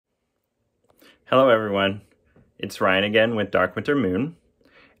Hello everyone, it's Ryan again with Dark Winter Moon,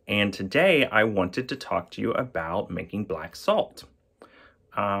 and today I wanted to talk to you about making black salt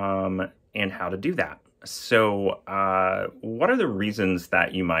and how to do that. So what are the reasons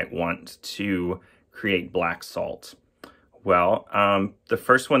that you might want to create black salt? Well, the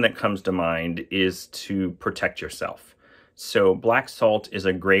first one that comes to mind is to protect yourself. So black salt is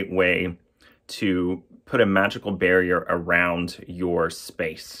a great way to put a magical barrier around your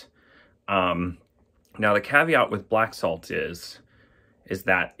space. Now the caveat with black salt is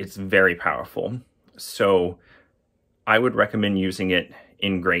that it's very powerful. So I would recommend using it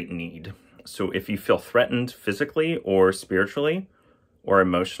in great need. So if you feel threatened physically or spiritually or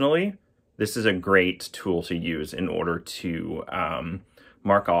emotionally, this is a great tool to use in order to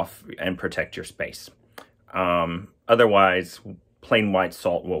mark off and protect your space. Otherwise, plain white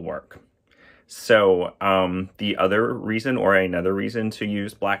salt will work. So the other reason or another reason to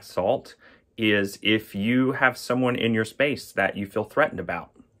use black salt is if you have someone in your space that you feel threatened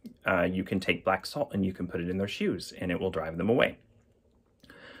about. You can take black salt and you can put it in their shoes and it will drive them away.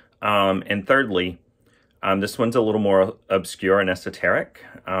 And thirdly, this one's a little more obscure and esoteric,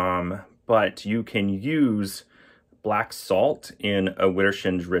 but you can use black salt in a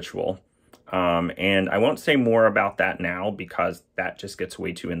Widdershins ritual. And I won't say more about that now because that just gets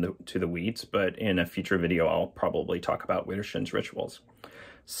way too into the weeds, but in a future video, I'll probably talk about Widdershins rituals.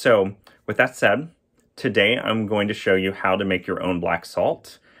 So with that said, today I'm going to show you how to make your own black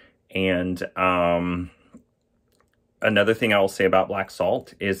salt. And another thing I will say about black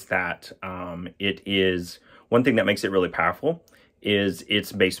salt is that it is, one thing that makes it really powerful is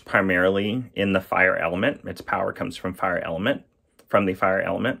it's based primarily in the fire element. Its power comes from the fire element.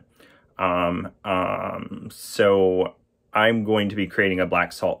 So I'm going to be creating a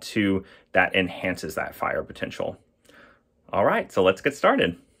black salt too that enhances that fire potential. All right, so let's get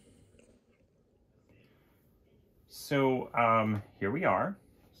started. So here we are.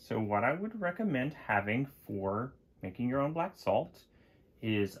 So what I would recommend having for making your own black salt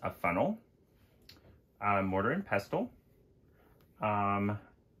is a funnel, mortar and pestle, a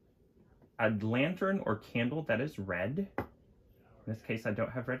lantern or candle that is red. In this case, I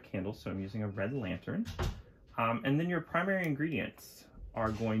don't have red candles, so I'm using a red lantern. And then your primary ingredients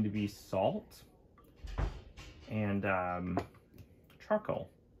are going to be salt and charcoal.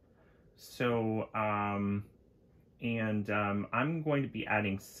 So, I'm going to be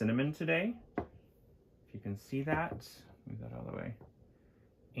adding cinnamon today. If you can see that, move that out of the way.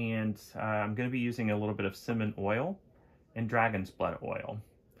 And I'm going to be using a little bit of cinnamon oil and dragon's blood oil.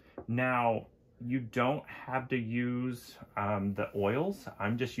 Now, you don't have to use the oils.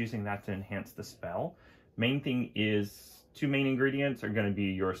 I'm just using that to enhance the spell. Main thing is, two main ingredients are going to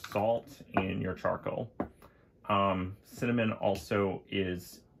be your salt and your charcoal. Cinnamon also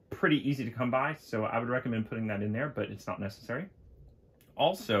is pretty easy to come by, so I would recommend putting that in there, but it's not necessary.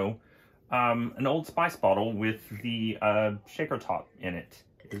 Also, an old spice bottle with the shaker top in it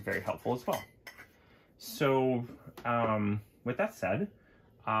is very helpful as well. So, with that said,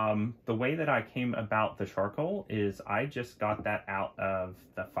 the way that I came about the charcoal is I just got that out of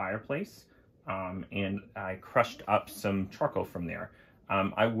the fireplace, and I crushed up some charcoal from there.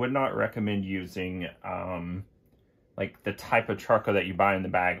 I would not recommend using like the type of charcoal that you buy in the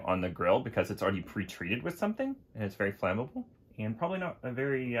bag on the grill because it's already pre-treated with something and it's very flammable and probably not a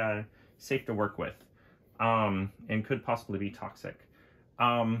very safe to work with, and could possibly be toxic.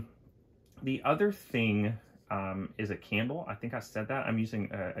 The other thing is a candle. I think I said that. I'm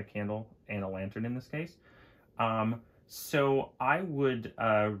using a candle and a lantern in this case. So I would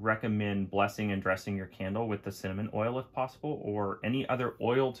recommend blessing and dressing your candle with the cinnamon oil if possible, or any other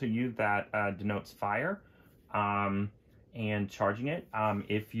oil to you that denotes fire, and charging it.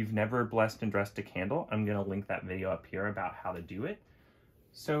 If you've never blessed and dressed a candle, I'm going to link that video up here about how to do it.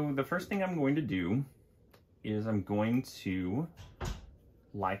 So the first thing I'm going to do is I'm going to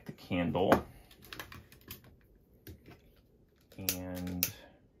light the candle and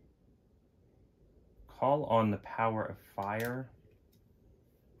call on the power of fire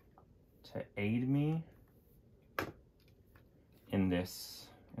to aid me in this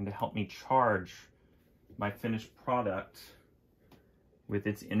and to help me charge my finished product with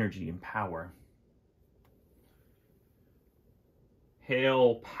its energy and power.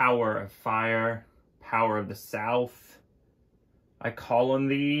 Hail, power of fire, power of the south, I call on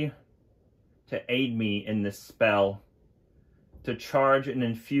thee to aid me in this spell, to charge and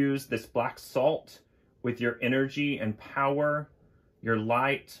infuse this black salt with your energy and power, your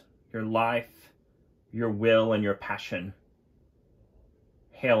light, your life, your will, and your passion.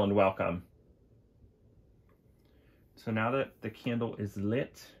 Hail and welcome. So now that the candle is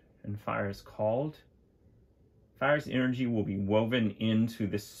lit and fire is called. Fire's energy will be woven into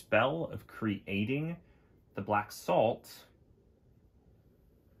the spell of creating the black salt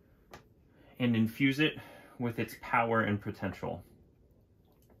and infuse it with its power and potential.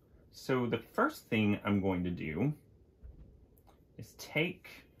 So the first thing I'm going to do is take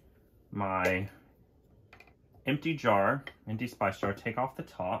my empty jar, empty spice jar, take off the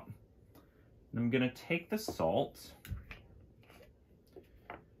top, and I'm going to take the salt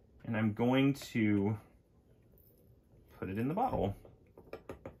and I'm going to put it in the bottle.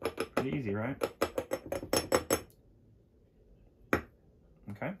 Pretty easy, right?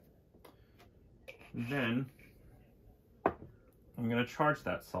 Okay. Then I'm going to charge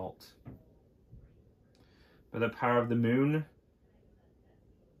that salt. By the power of the moon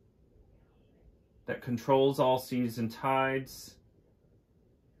that controls all seas and tides,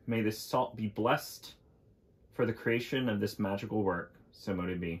 may this salt be blessed for the creation of this magical work. So mote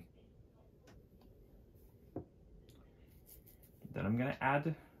it be. Then I'm going to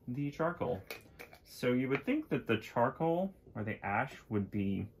add the charcoal. So you would think that the charcoal or the ash would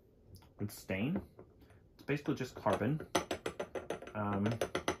stain. It's basically just carbon. And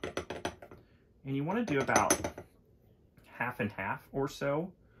you want to do about half and half or so.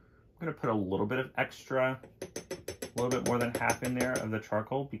 I'm going to put a little bit of extra, a little bit more than half in there of the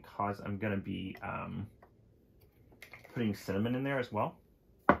charcoal because I'm going to be putting cinnamon in there as well.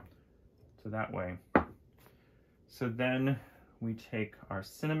 So that way. So then we take our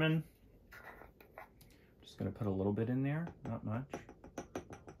cinnamon. Just going to put a little bit in there, not much.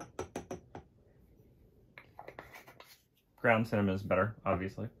 Ground cinnamon is better,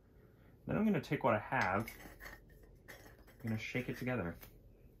 obviously. Then I'm going to take what I have. I'm going to shake it together.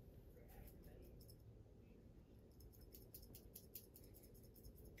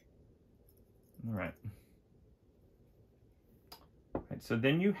 All right. All right. So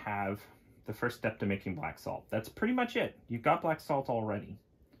then you have the first step to making black salt. That's pretty much it. You've got black salt already.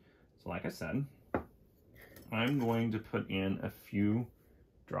 So like I said, I'm going to put in a few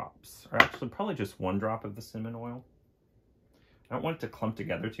drops, or actually probably just one drop of the cinnamon oil. I don't want it to clump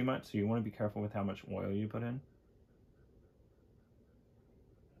together too much, so you want to be careful with how much oil you put in.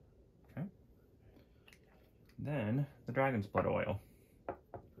 Okay. Then the dragon's blood oil.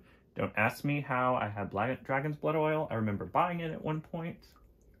 Don't ask me how I had dragon's blood oil. I remember buying it at one point,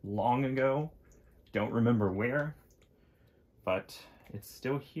 long ago. Don't remember where, but it's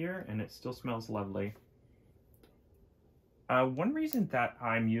still here and it still smells lovely. One reason that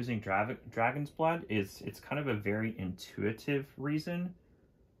I'm using dragon's blood is it's kind of a very intuitive reason,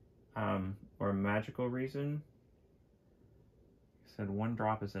 or a magical reason. I said one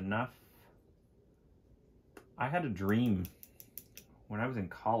drop is enough. I had a dream when I was in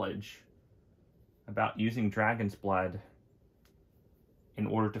college about using dragon's blood in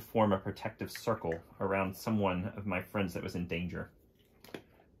order to form a protective circle around someone of my friends that was in danger.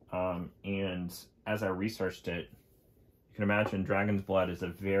 And as I researched it, you can imagine dragon's blood is a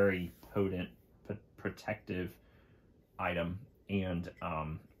very potent, protective item, and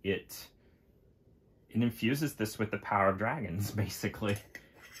it infuses this with the power of dragons, basically,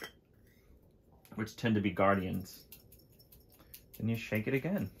 which tend to be guardians. Then you shake it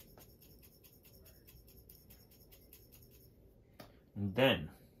again. And then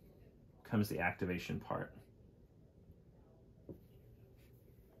comes the activation part.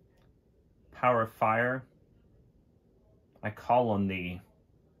 Power of fire, I call on thee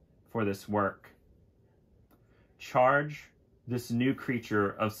for this work. Charge this new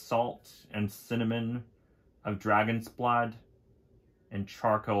creature of salt and cinnamon, of dragon's blood and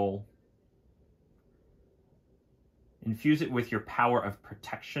charcoal. Infuse it with your power of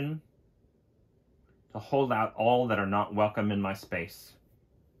protection to hold out all that are not welcome in my space,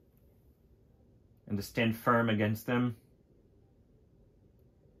 and to stand firm against them,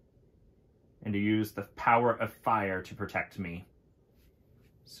 and to use the power of fire to protect me.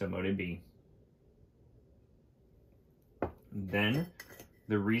 So mote it be. Then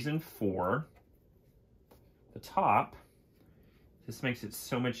the reason for the top, this makes it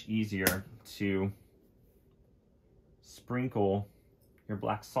so much easier to sprinkle your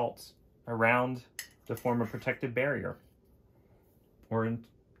black salt around to form a protective barrier, or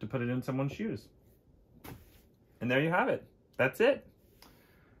to put it in someone's shoes. And there you have it. That's it.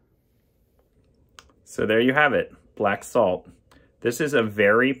 So there you have it, black salt. This is a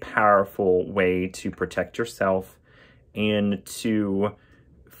very powerful way to protect yourself and to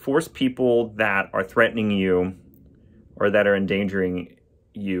force people that are threatening you or that are endangering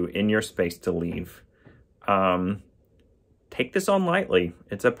you in your space to leave. Take this on lightly.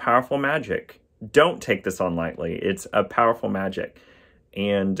 It's a powerful magic. Don't take this on lightly. It's a powerful magic.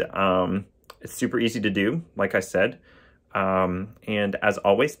 and it's super easy to do, like I said. And as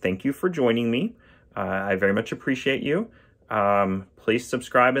always, thank you for joining me. I very much appreciate you. Please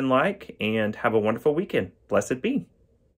subscribe and like, and have a wonderful weekend. Blessed be.